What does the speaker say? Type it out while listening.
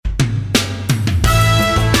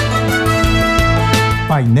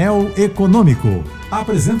Painel Econômico.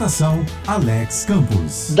 Apresentação: Alex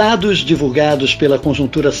Campos. Dados divulgados pela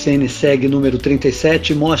Conjuntura CNseg número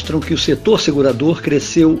 37 mostram que o setor segurador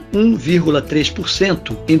cresceu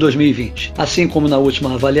 1,3% em 2020. Assim como na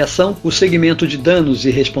última avaliação, o segmento de danos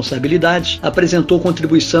e responsabilidades apresentou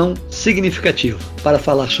contribuição significativa. Para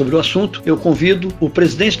falar sobre o assunto, eu convido o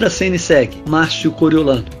presidente da CNseg, Marcio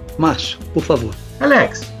Coriolano. Márcio, por favor.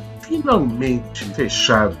 Alex, finalmente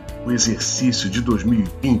fechado o exercício de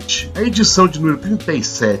 2020, a edição de número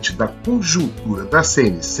 37 da Conjuntura da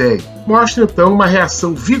CNseg mostra então uma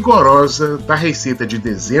reação vigorosa da receita de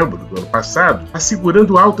dezembro do ano passado,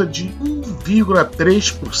 assegurando alta de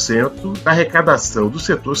 1,3% da arrecadação do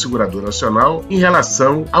setor segurador nacional em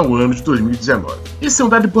relação ao ano de 2019. Esse é um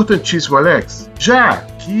dado importantíssimo, Alex, já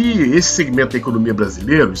que esse segmento da economia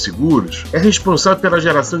brasileira, os seguros, é responsável pela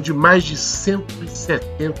geração de mais de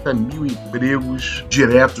 170 mil empregos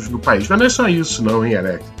diretos no país. Mas não é só isso não, hein,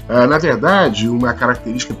 Alex? Na verdade, uma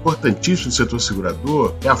característica importantíssima do setor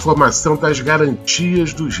segurador é a formação das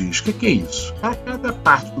garantias dos riscos. O que é isso? Para cada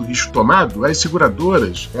parte do risco tomado, as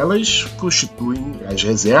seguradoras, elas constituem as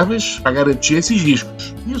reservas para garantir esses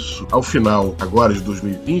riscos. Isso, ao final agora de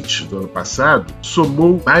 2020, do ano passado,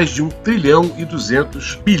 somou mais de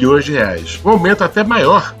 1,2 trilhão de reais. Um aumento até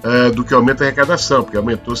maior do que o aumento da arrecadação, porque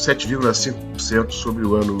aumentou 7,5% sobre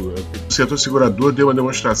o ano anterior. O setor segurador deu uma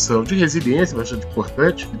demonstração de resiliência bastante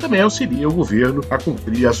importante e também auxilia o governo a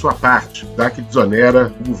cumprir a sua parte, já que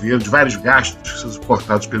desonera o governo de vários gastos que são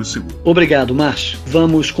suportados pelo seguro. Obrigado, Márcio.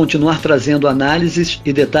 Vamos continuar trazendo análises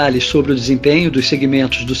e detalhes sobre o desempenho dos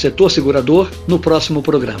segmentos do setor segurador no próximo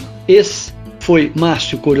programa. Esse foi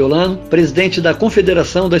Marcio Coriolano, presidente da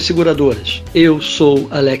Confederação das Seguradoras. Eu sou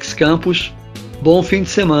Alex Campos. Bom fim de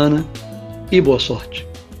semana e boa sorte.